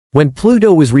When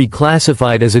Pluto was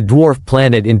reclassified as a dwarf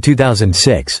planet in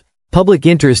 2006, public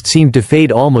interest seemed to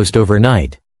fade almost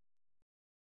overnight.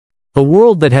 A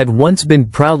world that had once been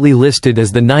proudly listed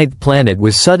as the ninth planet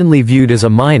was suddenly viewed as a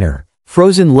minor,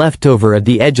 frozen leftover at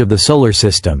the edge of the solar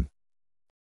system.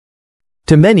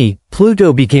 To many,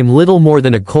 Pluto became little more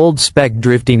than a cold speck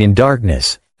drifting in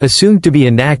darkness, assumed to be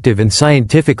inactive and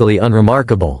scientifically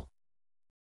unremarkable.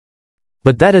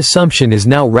 But that assumption is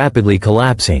now rapidly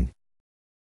collapsing.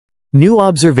 New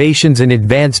observations and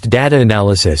advanced data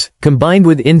analysis, combined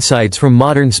with insights from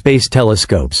modern space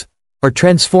telescopes, are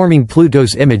transforming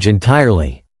Pluto's image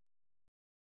entirely.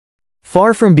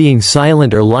 Far from being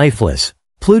silent or lifeless,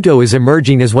 Pluto is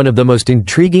emerging as one of the most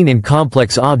intriguing and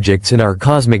complex objects in our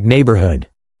cosmic neighborhood.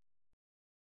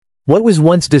 What was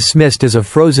once dismissed as a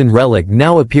frozen relic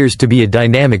now appears to be a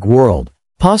dynamic world,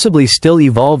 possibly still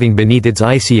evolving beneath its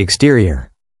icy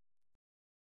exterior.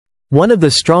 One of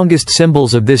the strongest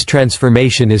symbols of this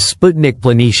transformation is Sputnik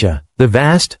Planitia, the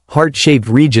vast, heart-shaped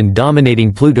region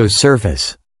dominating Pluto's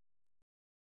surface.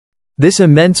 This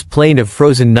immense plain of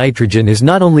frozen nitrogen is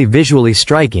not only visually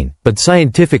striking, but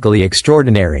scientifically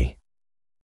extraordinary.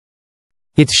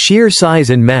 Its sheer size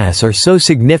and mass are so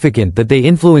significant that they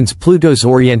influence Pluto's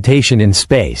orientation in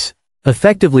space,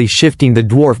 effectively shifting the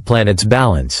dwarf planet's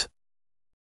balance.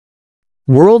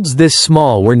 Worlds this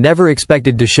small were never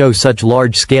expected to show such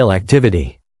large-scale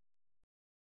activity.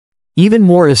 Even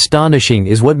more astonishing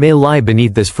is what may lie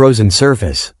beneath this frozen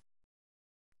surface.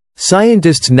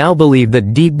 Scientists now believe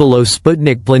that deep below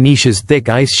Sputnik Planitia's thick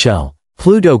ice shell,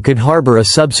 Pluto could harbor a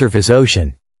subsurface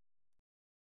ocean.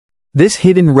 This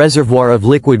hidden reservoir of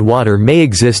liquid water may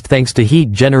exist thanks to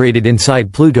heat generated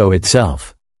inside Pluto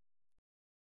itself.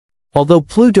 Although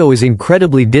Pluto is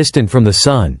incredibly distant from the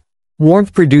Sun,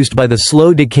 warmth produced by the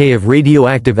slow decay of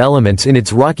radioactive elements in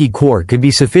its rocky core could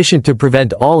be sufficient to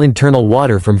prevent all internal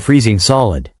water from freezing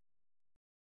solid.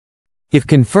 If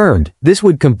confirmed, this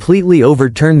would completely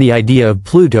overturn the idea of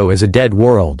Pluto as a dead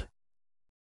world.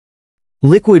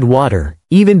 Liquid water,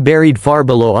 even buried far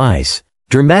below ice,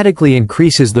 dramatically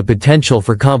increases the potential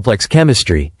for complex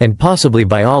chemistry, and possibly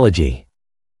biology.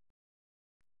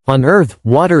 On Earth,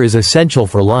 water is essential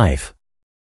for life.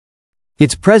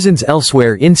 Its presence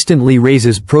elsewhere instantly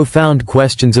raises profound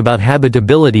questions about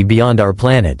habitability beyond our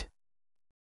planet.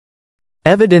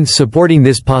 Evidence supporting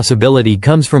this possibility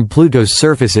comes from Pluto's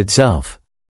surface itself.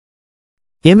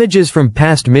 Images from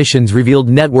past missions revealed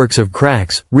networks of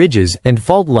cracks, ridges, and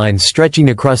fault lines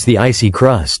stretching across the icy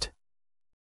crust.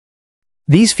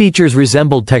 These features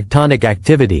resemble tectonic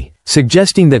activity,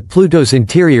 suggesting that Pluto's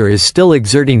interior is still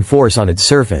exerting force on its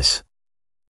surface.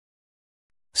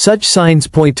 Such signs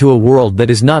point to a world that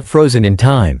is not frozen in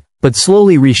time, but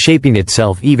slowly reshaping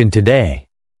itself even today.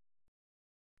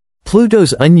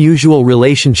 Pluto's unusual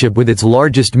relationship with its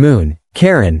largest moon,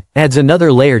 Charon, adds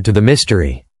another layer to the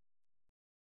mystery.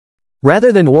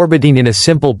 Rather than orbiting in a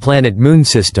simple planet-moon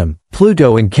system,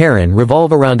 Pluto and Charon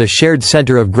revolve around a shared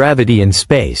center of gravity in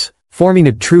space, forming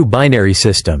a true binary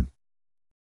system.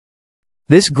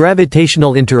 This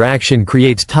gravitational interaction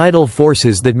creates tidal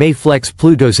forces that may flex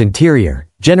Pluto's interior,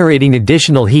 generating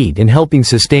additional heat and helping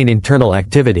sustain internal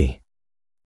activity.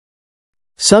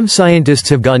 Some scientists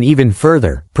have gone even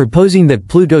further, proposing that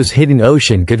Pluto's hidden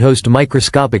ocean could host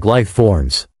microscopic life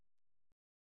forms.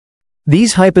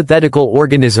 These hypothetical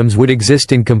organisms would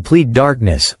exist in complete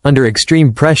darkness, under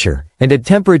extreme pressure, and at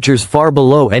temperatures far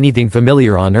below anything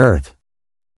familiar on Earth.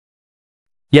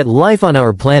 Yet life on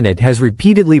our planet has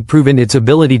repeatedly proven its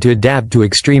ability to adapt to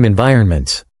extreme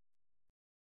environments.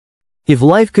 If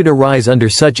life could arise under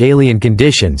such alien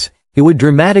conditions, it would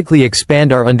dramatically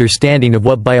expand our understanding of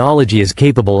what biology is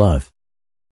capable of.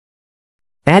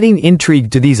 Adding intrigue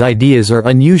to these ideas are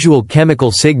unusual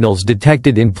chemical signals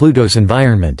detected in Pluto's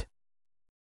environment.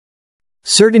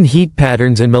 Certain heat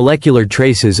patterns and molecular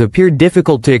traces appear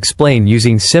difficult to explain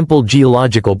using simple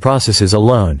geological processes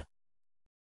alone.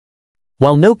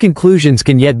 While no conclusions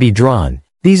can yet be drawn,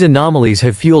 these anomalies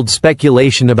have fueled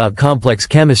speculation about complex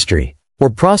chemistry, or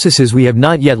processes we have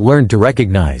not yet learned to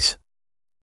recognize.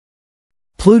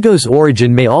 Pluto's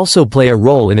origin may also play a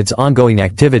role in its ongoing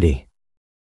activity.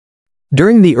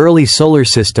 During the early solar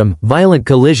system, violent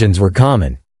collisions were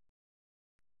common.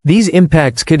 These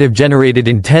impacts could have generated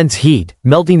intense heat,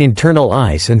 melting internal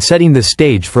ice and setting the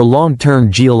stage for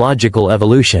long-term geological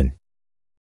evolution.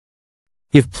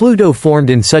 If Pluto formed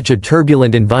in such a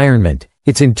turbulent environment,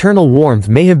 its internal warmth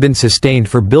may have been sustained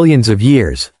for billions of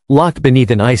years, locked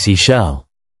beneath an icy shell.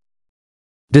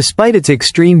 Despite its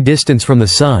extreme distance from the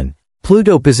Sun,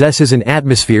 Pluto possesses an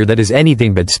atmosphere that is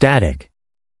anything but static.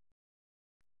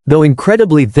 Though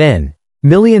incredibly thin,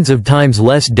 millions of times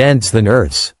less dense than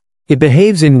Earth's, It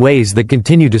behaves in ways that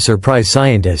continue to surprise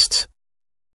scientists.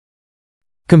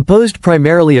 Composed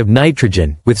primarily of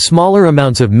nitrogen, with smaller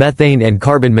amounts of methane and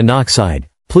carbon monoxide,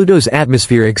 Pluto's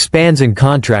atmosphere expands and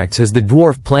contracts as the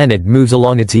dwarf planet moves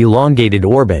along its elongated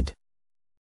orbit.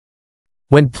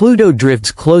 When Pluto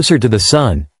drifts closer to the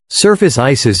Sun, surface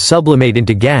ices sublimate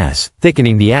into gas,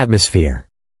 thickening the atmosphere.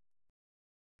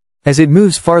 As it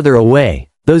moves farther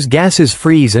away, those gases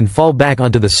freeze and fall back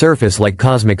onto the surface like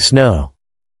cosmic snow.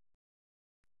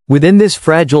 Within this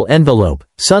fragile envelope,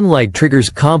 sunlight triggers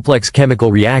complex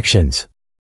chemical reactions.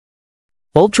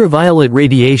 Ultraviolet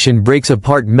radiation breaks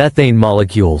apart methane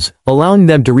molecules, allowing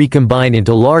them to recombine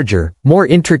into larger, more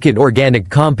intricate organic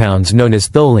compounds known as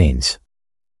tholins.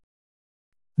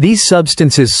 These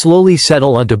substances slowly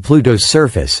settle onto Pluto's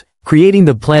surface, creating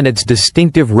the planet's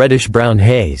distinctive reddish-brown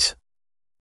haze.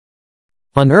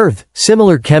 On Earth,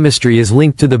 similar chemistry is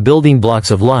linked to the building blocks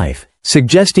of life,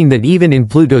 suggesting that even in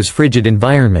Pluto's frigid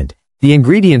environment, the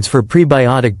ingredients for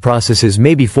prebiotic processes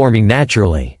may be forming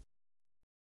naturally.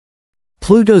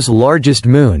 Pluto's largest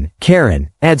moon,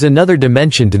 Charon, adds another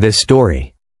dimension to this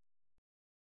story.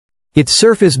 Its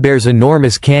surface bears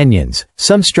enormous canyons,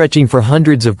 some stretching for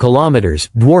hundreds of kilometers,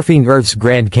 dwarfing Earth's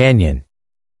Grand Canyon.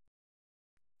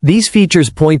 These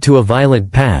features point to a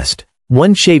violent past,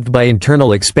 one shaped by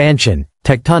internal expansion,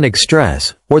 tectonic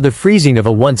stress, or the freezing of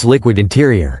a once liquid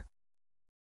interior.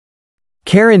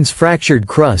 Charon's fractured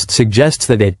crust suggests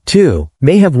that it, too,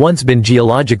 may have once been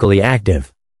geologically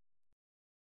active.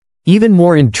 Even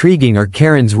more intriguing are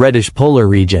Charon's reddish polar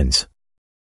regions.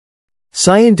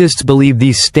 Scientists believe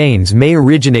these stains may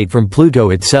originate from Pluto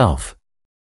itself.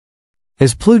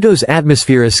 As Pluto's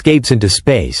atmosphere escapes into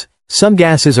space, some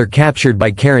gases are captured by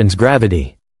Charon's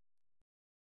gravity.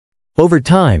 Over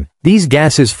time, these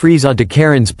gases freeze onto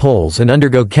Charon's poles and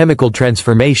undergo chemical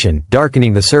transformation,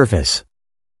 darkening the surface.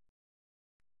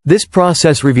 This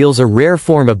process reveals a rare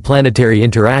form of planetary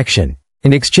interaction,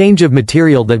 an exchange of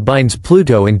material that binds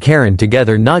Pluto and Charon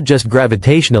together not just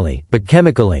gravitationally, but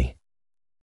chemically.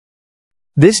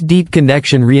 This deep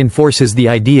connection reinforces the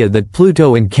idea that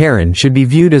Pluto and Charon should be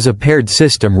viewed as a paired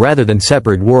system rather than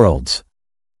separate worlds.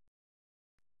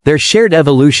 Their shared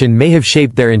evolution may have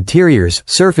shaped their interiors,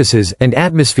 surfaces, and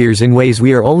atmospheres in ways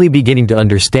we are only beginning to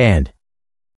understand.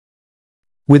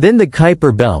 Within the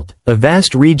Kuiper Belt, a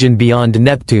vast region beyond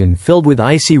Neptune filled with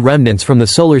icy remnants from the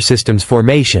solar system's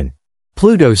formation,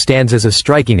 Pluto stands as a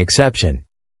striking exception.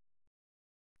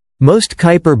 Most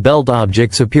Kuiper Belt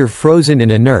objects appear frozen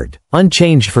and inert,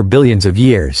 unchanged for billions of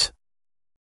years.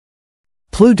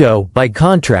 Pluto, by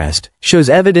contrast, shows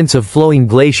evidence of flowing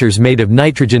glaciers made of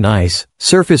nitrogen ice,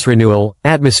 surface renewal,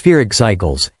 atmospheric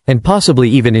cycles, and possibly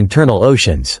even internal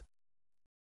oceans.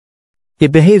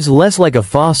 It behaves less like a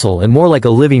fossil and more like a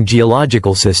living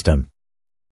geological system.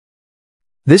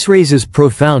 This raises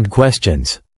profound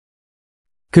questions.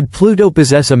 Could Pluto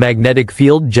possess a magnetic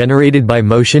field generated by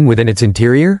motion within its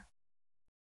interior?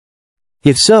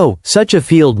 If so, such a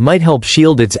field might help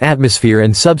shield its atmosphere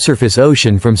and subsurface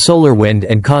ocean from solar wind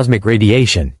and cosmic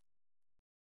radiation.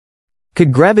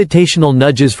 Could gravitational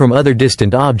nudges from other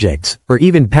distant objects, or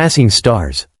even passing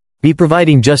stars, be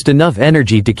providing just enough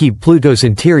energy to keep Pluto's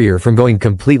interior from going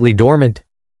completely dormant?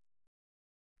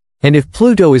 And if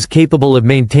Pluto is capable of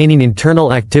maintaining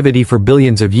internal activity for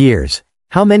billions of years,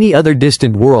 how many other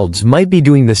distant worlds might be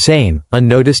doing the same,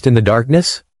 unnoticed in the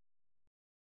darkness?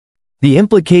 The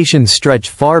implications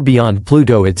stretch far beyond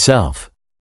Pluto itself.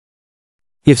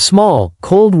 If small,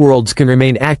 cold worlds can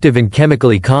remain active and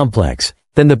chemically complex,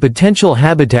 then the potential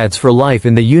habitats for life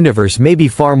in the universe may be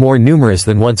far more numerous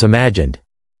than once imagined.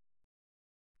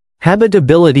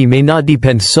 Habitability may not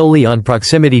depend solely on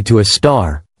proximity to a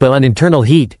star, but on internal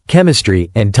heat,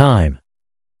 chemistry, and time.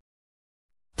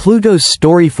 Pluto's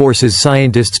story forces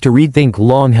scientists to rethink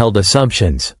long-held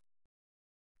assumptions.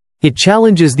 It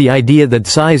challenges the idea that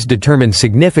size determines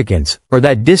significance, or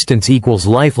that distance equals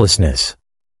lifelessness.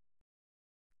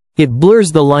 It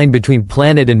blurs the line between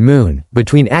planet and moon,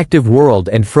 between active world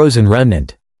and frozen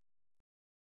remnant.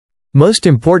 Most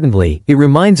importantly, it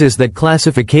reminds us that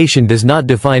classification does not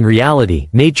define reality,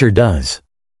 nature does.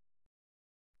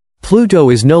 Pluto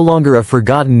is no longer a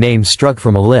forgotten name struck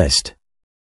from a list.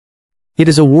 It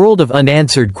is a world of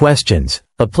unanswered questions,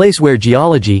 a place where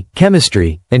geology,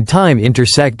 chemistry, and time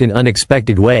intersect in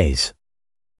unexpected ways.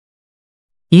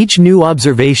 Each new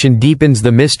observation deepens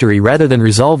the mystery rather than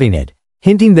resolving it,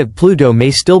 hinting that Pluto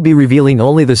may still be revealing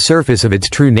only the surface of its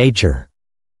true nature.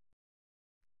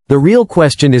 The real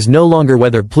question is no longer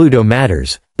whether Pluto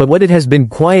matters, but what it has been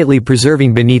quietly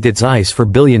preserving beneath its ice for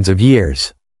billions of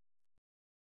years.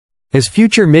 As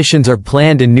future missions are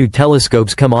planned and new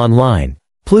telescopes come online,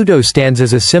 Pluto stands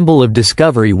as a symbol of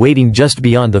discovery waiting just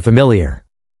beyond the familiar.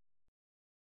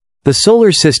 The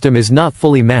solar system is not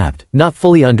fully mapped, not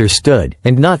fully understood,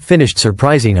 and not finished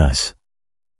surprising us.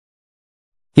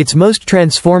 Its most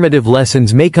transformative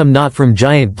lessons may come not from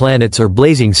giant planets or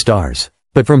blazing stars,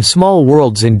 but from small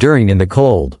worlds enduring in the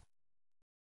cold.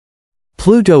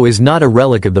 Pluto is not a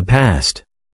relic of the past.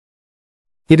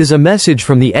 It is a message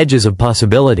from the edges of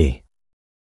possibility.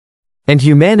 And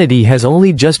humanity has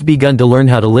only just begun to learn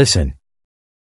how to listen,